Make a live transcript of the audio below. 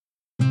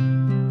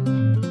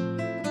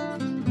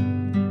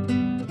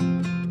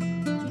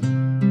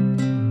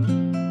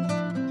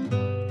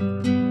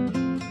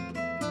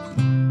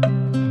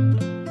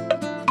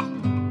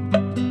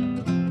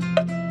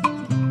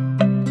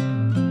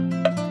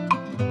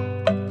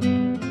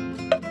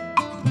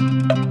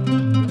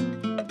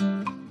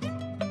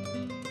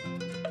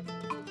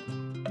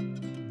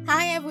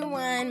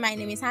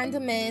is Hannah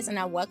Miss, and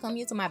I welcome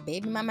you to my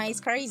Baby Mama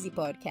is Crazy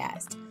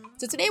podcast.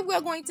 So today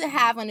we're going to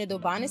have another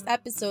bonus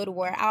episode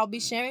where I'll be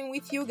sharing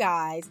with you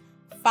guys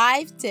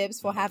 5 tips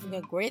for having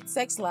a great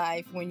sex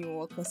life when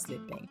you're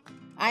sleeping.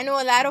 I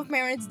know a lot of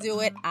parents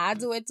do it. I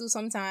do it too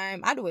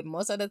sometimes. I do it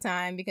most of the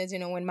time because,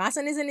 when my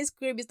son is in his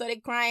crib, he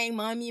started crying,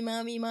 mommy,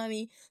 mommy,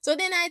 mommy. So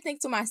then I think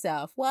to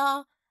myself,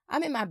 well,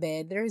 I'm in my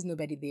bed. There is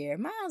nobody there.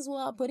 Might as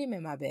well put him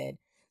in my bed.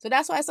 So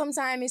that's why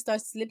sometimes he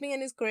starts sleeping in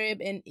his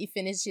crib and he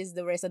finishes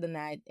the rest of the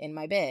night in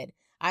my bed.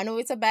 I know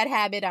it's a bad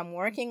habit. I'm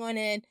working on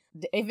it.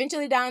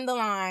 Eventually down the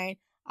line,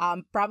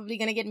 I'm probably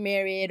going to get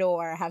married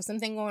or have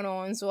something going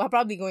on. So I'm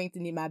probably going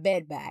to need my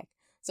bed back.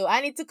 So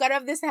I need to cut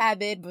off this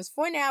habit. But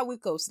for now, we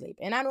co-sleep.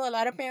 And I know a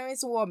lot of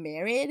parents who are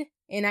married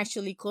and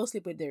actually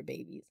co-sleep with their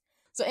babies.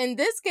 So in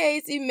this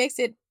case, it makes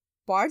it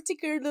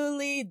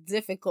particularly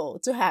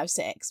difficult to have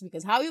sex.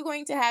 Because how are you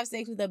going to have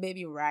sex with a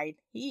baby right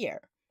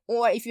here?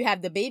 Or if you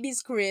have the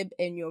baby's crib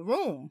in your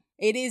room,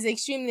 it is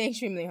extremely,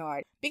 extremely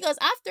hard. Because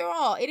after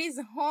all, it is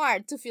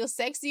hard to feel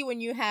sexy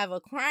when you have a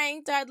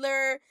crying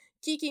toddler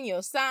kicking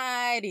your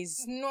side, he's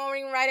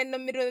snoring right in the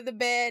middle of the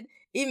bed.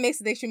 It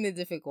makes it extremely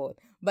difficult.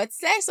 But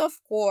sex, of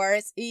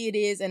course, it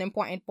is an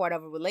important part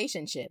of a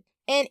relationship.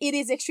 And it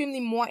is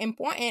extremely more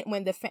important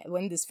when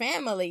this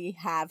family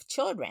have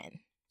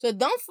children. So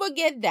don't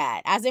forget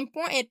that. As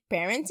important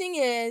parenting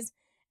is,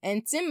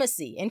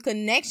 intimacy and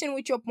connection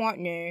with your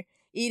partner,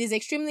 it is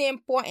extremely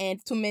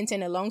important to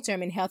maintain a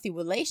long-term and healthy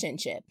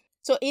relationship.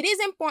 So it is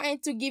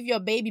important to give your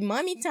baby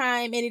mommy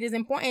time, and it is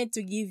important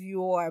to give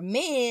your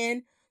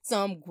man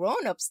some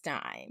grown-ups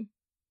time.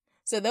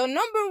 So the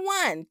number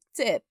one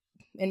tip,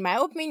 in my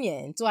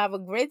opinion, to have a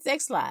great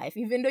sex life,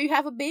 even though you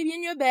have a baby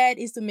in your bed,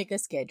 is to make a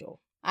schedule.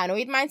 I know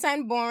it might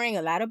sound boring.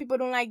 A lot of people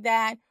don't like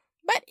that.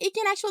 But it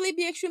can actually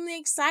be extremely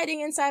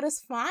exciting and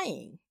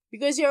satisfying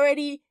because you're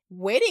already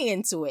waiting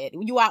into it.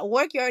 You at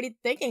work, you're already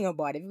thinking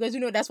about it because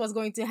that's what's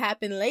going to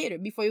happen later.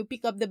 Before you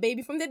pick up the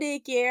baby from the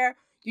daycare,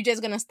 you're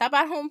just going to stop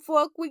at home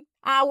for a quick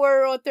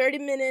hour or 30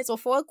 minutes or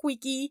for a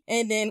quickie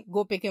and then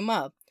go pick him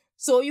up.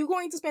 So you're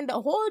going to spend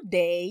the whole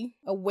day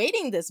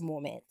awaiting this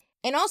moment.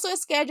 And also a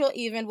scheduled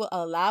event will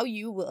allow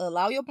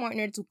your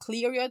partner to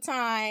clear your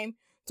time,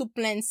 to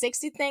plan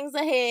sexy things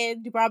ahead.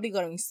 You're probably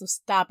going to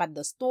stop at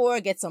the store,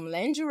 get some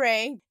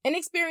lingerie, and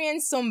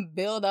experience some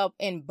build-up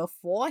and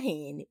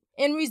beforehand.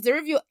 And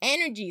reserve your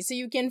energy so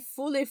you can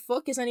fully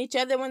focus on each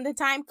other when the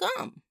time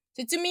comes.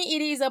 So to me,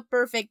 it is a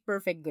perfect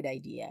good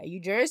idea. You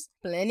just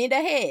plan it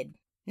ahead.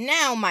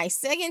 Now, my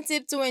second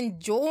tip to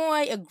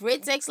enjoy a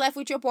great sex life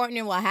with your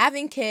partner while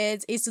having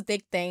kids is to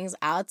take things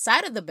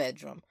outside of the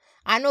bedroom.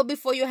 I know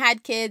before you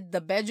had kids,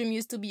 the bedroom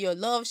used to be your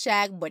love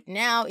shack, but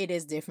now it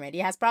is different.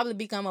 It has probably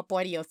become a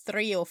party of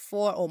 3 or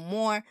 4 or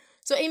more.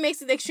 So it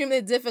makes it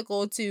extremely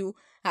difficult to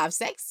have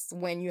sex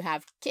when you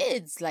have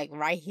kids, like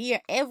right here,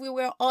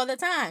 everywhere, all the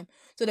time.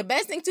 So the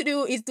best thing to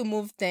do is to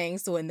move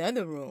things to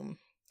another room.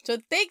 So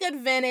take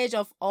advantage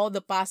of all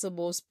the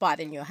possible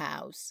spots in your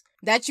house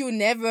that you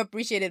never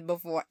appreciated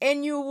before,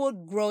 and you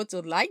would grow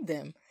to like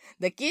them.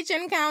 The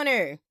kitchen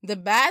counter, the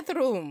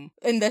bathroom,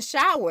 and the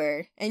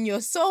shower, and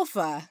your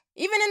sofa,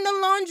 even in the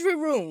laundry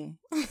room.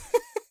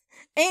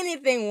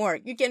 Anything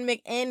work. You can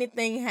make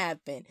anything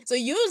happen. So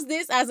use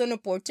this as an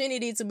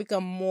opportunity to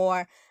become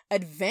more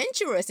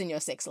adventurous in your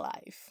sex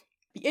life.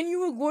 And you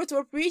will grow to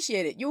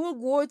appreciate it. You will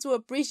grow to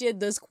appreciate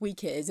those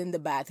quickies in the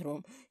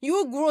bathroom. You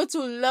will grow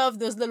to love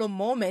those little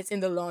moments in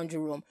the laundry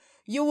room.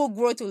 You will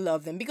grow to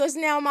love them because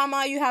now,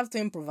 mama, you have to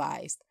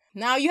improvise.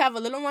 Now you have a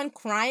little one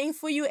crying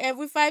for you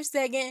every 5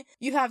 seconds.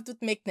 You have to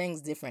make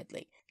things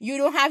differently. You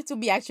don't have to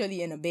be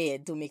actually in a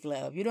bed to make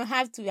love. You don't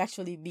have to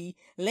actually be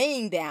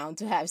laying down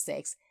to have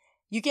sex.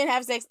 You can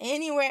have sex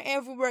anywhere,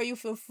 everywhere you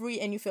feel free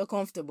and you feel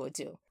comfortable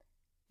too.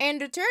 And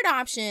the third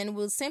option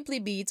will simply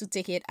be to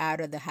take it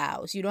out of the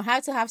house. You don't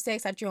have to have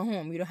sex at your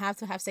home. You don't have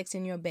to have sex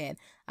in your bed.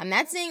 I'm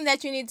not saying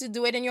that you need to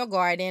do it in your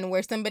garden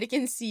where somebody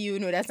can see you.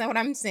 No, that's not what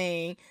I'm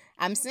saying.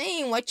 I'm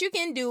saying what you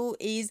can do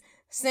is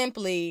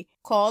simply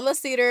call a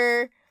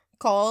sitter,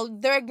 call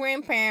their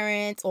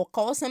grandparents, or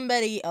call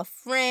somebody, a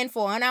friend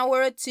for an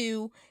hour or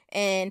 2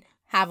 and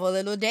have a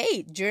little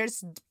date.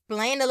 Just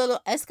plan a little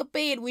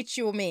escapade with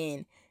your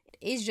man.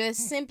 It's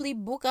just simply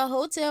book a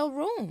hotel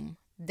room.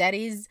 That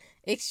is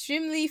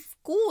extremely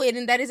cool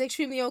and that is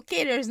extremely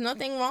okay. There's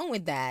nothing wrong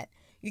with that.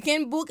 You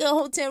can book a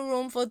hotel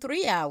room for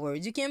 3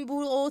 hours. You can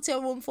book a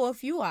hotel room for a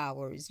few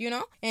hours,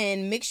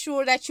 and make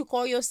sure that you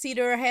call your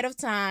sitter ahead of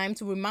time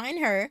to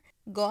remind her.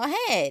 Go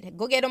ahead.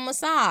 Go get a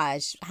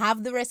massage.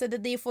 Have the rest of the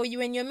day for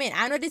you and your man.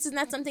 I know this is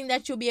not something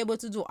that you'll be able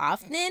to do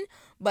often,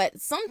 but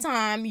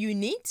sometimes you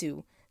need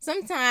to.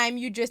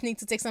 Sometimes you just need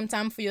to take some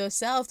time for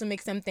yourself to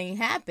make something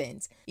happen.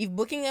 If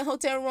booking a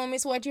hotel room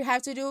is what you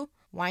have to do,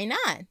 why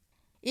not?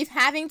 If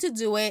having to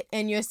do it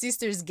in your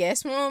sister's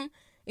guest room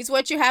is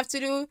what you have to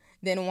do,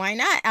 then why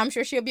not? I'm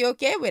sure she'll be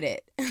okay with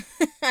it.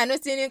 I know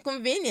it's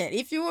inconvenient.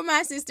 If you were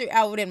my sister,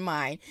 I wouldn't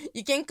mind.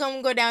 You can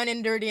come go down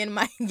and dirty in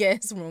my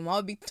guest room.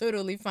 I'll be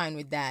totally fine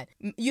with that.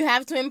 You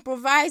have to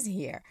improvise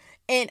here.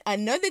 And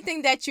another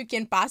thing that you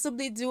can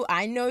possibly do,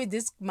 I know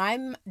this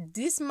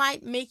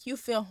might make you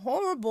feel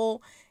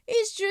horrible,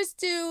 is just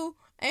to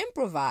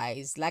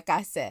improvise. Like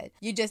I said,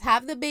 you just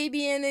have the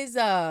baby in his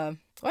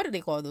what do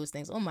they call those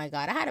things? Oh my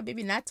God, I had a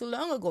baby not too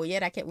long ago,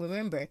 yet I can't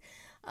remember.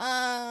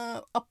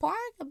 A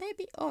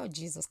baby. Oh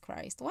Jesus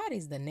Christ, what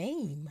is the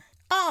name?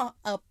 Oh,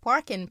 a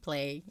park and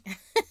play.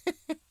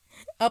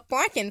 A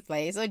park and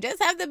play. So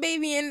just have the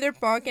baby in their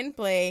park and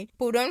play.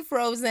 Put on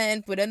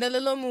Frozen. Put on the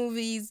little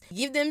movies.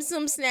 Give them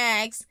some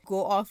snacks.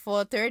 Go off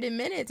for 30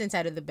 minutes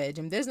inside of the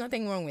bedroom. There's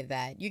nothing wrong with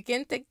that. You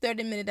can take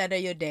 30 minutes out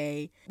of your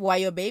day while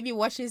your baby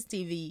watches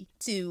TV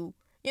to,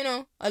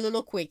 a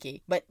little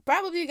quickie. But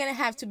probably you're going to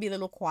have to be a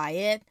little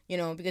quiet,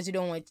 because you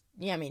don't want,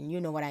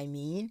 you know what I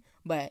mean.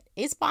 But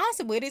it's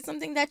possible. It is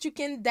something that you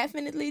can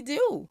definitely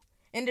do.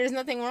 And there's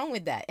nothing wrong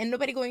with that. And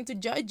nobody going to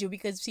judge you,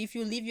 because if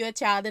you leave your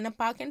child in a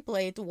park and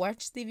play to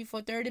watch TV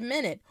for 30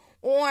 minutes,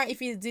 or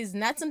if it is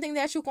not something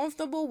that you're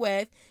comfortable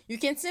with, you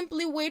can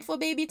simply wait for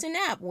baby to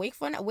nap. Wait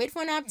for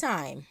nap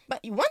time. But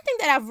one thing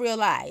that I've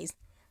realized,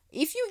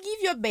 if you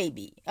give your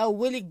baby a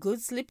really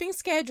good sleeping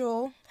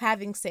schedule,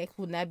 having sex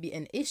would not be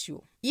an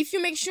issue. If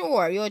you make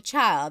sure your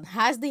child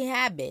has the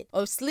habit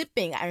of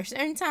sleeping at a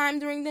certain time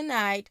during the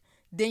night,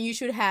 then you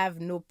should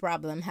have no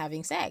problem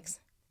having sex.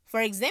 For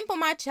example,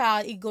 my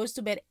child, he goes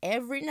to bed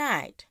every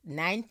night,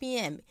 9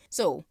 p.m.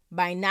 So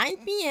by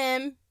 9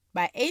 p.m.,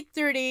 by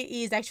 8:30,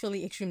 he is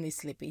actually extremely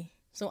sleepy.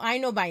 So I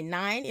know by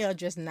 9, he'll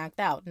just knocked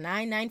out.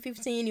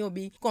 9:15, he'll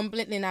be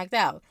completely knocked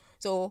out.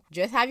 So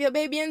just have your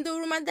baby in the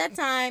room at that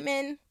time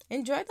and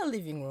enjoy the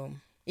living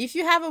room. If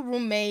you have a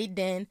roommate,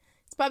 then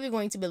it's probably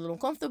going to be a little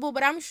uncomfortable,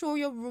 but I'm sure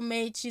your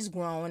roommate, she's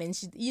grown, and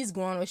he's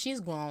grown or she's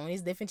grown.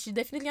 She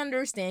definitely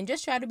understands.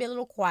 Just try to be a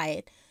little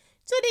quiet,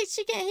 so that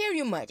she can't hear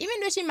you much, even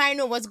though she might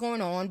know what's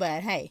going on.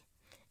 But hey,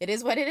 it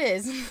is what it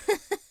is.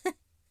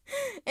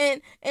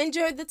 And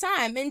enjoy the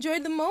time. Enjoy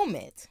the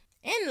moment.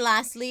 And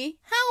lastly,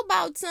 how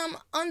about some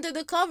under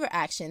the cover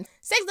action?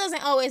 Sex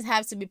doesn't always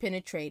have to be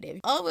penetrative.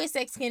 Always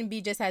sex can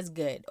be just as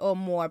good or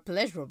more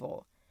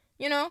pleasurable.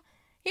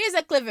 Here's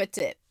a clever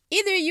tip.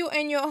 Either you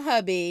and your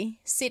hubby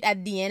sit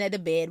at the end of the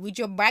bed with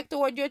your back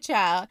toward your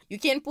child. You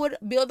can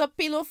build a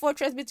pillow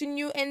fortress between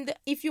you and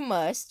if you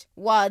must,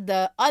 while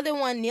the other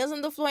one kneels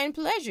on the floor and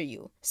pleasure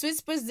you.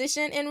 Switch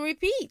position and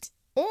repeat.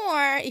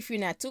 Or if you're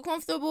not too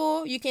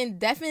comfortable, you can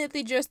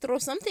definitely just throw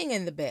something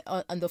in the bed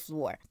on the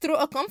floor. Throw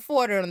a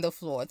comforter on the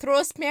floor. Throw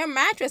a spare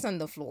mattress on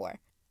the floor.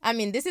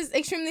 This is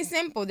extremely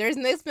simple. There's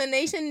no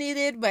explanation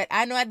needed, but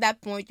I know at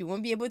that point you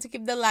won't be able to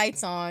keep the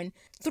lights on.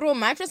 Throw a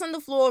mattress on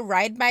the floor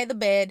right by the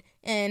bed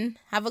and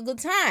have a good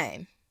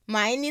time.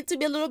 Might need to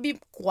be a little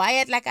bit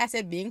quiet. Like I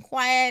said, being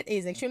quiet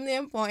is extremely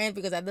important,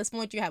 because at this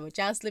point you have a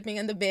child sleeping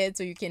in the bed,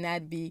 so you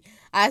cannot be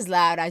as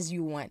loud as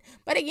you want.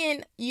 But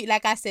again,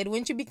 like I said,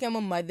 once you become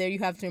a mother, you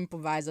have to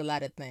improvise a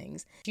lot of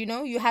things.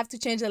 You have to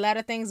change a lot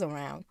of things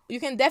around.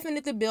 You can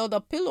definitely build a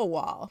pillow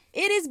wall.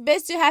 It is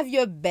best to have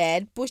your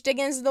bed pushed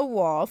against the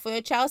wall for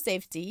your child's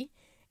safety,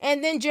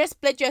 and then just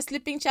place your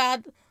sleeping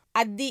child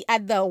at the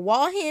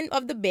wall end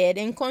of the bed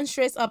and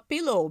construct a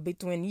pillow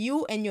between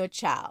you and your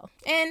child.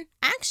 And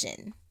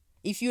action.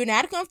 If you're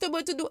not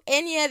comfortable to do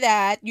any of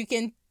that, you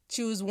can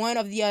choose one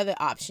of the other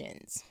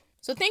options.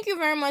 So thank you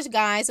very much,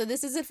 guys. So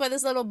this is it for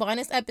this little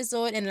bonus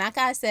episode. And like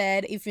I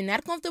said, if you're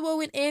not comfortable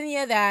with any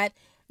of that,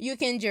 you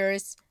can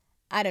just,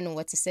 I don't know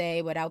what to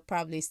say, but I'll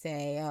probably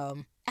say,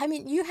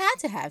 you had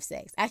to have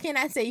sex. I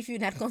cannot say if you're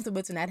not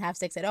comfortable to not have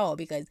sex at all,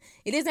 because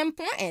it is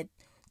important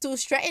to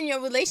strengthen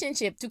your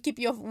relationship, to keep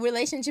your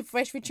relationship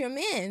fresh with your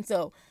man.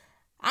 So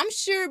I'm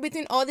sure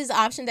between all these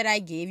options that I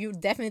gave, you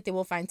definitely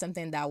will find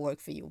something that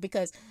works for you,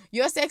 because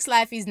your sex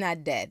life is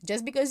not dead.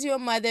 Just because you're a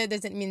mother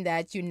doesn't mean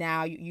that you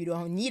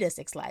don't need a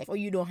sex life or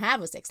you don't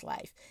have a sex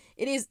life.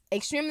 It is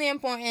extremely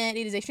important.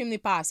 It is extremely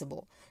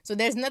possible. So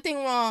there's nothing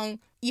wrong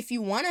if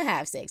you want to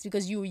have sex,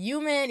 because you're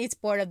human. It's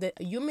part of the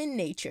human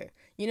nature.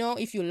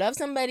 If you love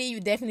somebody, you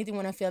definitely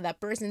want to feel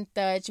that person's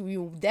touch.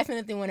 You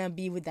definitely want to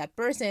be with that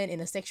person in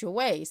a sexual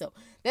way. So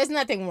there's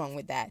nothing wrong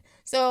with that.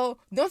 So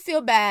don't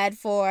feel bad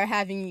for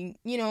having,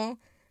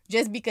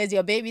 just because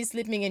your baby is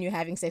sleeping and you're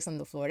having sex on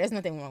the floor. There's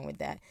nothing wrong with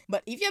that.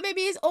 But if your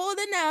baby is old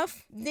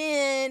enough,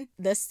 then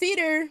the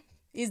sitter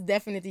is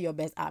definitely your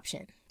best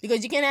option,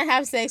 because you cannot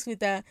have sex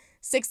with a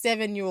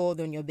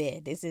 6-7-year-old on your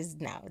bed. This is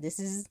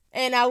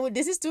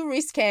too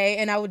risque,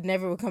 and I would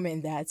never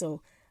recommend that.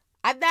 So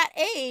at that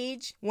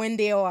age, when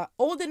they are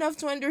old enough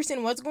to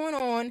understand what's going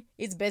on,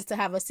 it's best to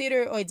have a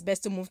sitter, or it's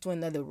best to move to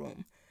another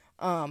room.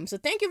 So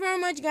thank you very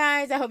much,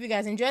 guys. I hope you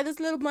guys enjoyed this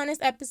little bonus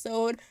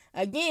episode.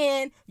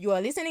 Again, you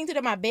are listening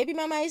to My Baby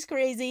Mama is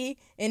Crazy.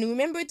 And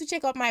remember to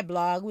check out my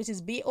blog, which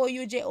is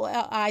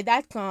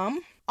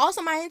BOUJOLI.com.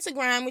 Also my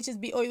Instagram, which is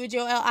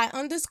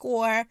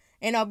BOUJOLI_.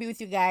 And I'll be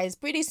with you guys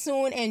pretty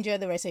soon. Enjoy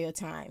the rest of your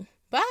time.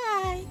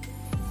 Bye.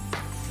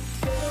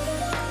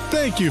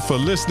 Thank you for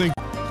listening.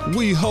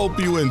 We hope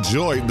you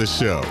enjoyed the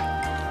show.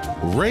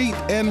 Rate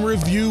and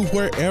review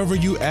wherever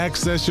you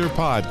access your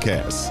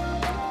podcasts.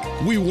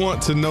 We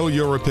want to know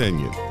your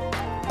opinion.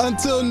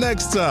 Until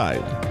next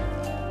time.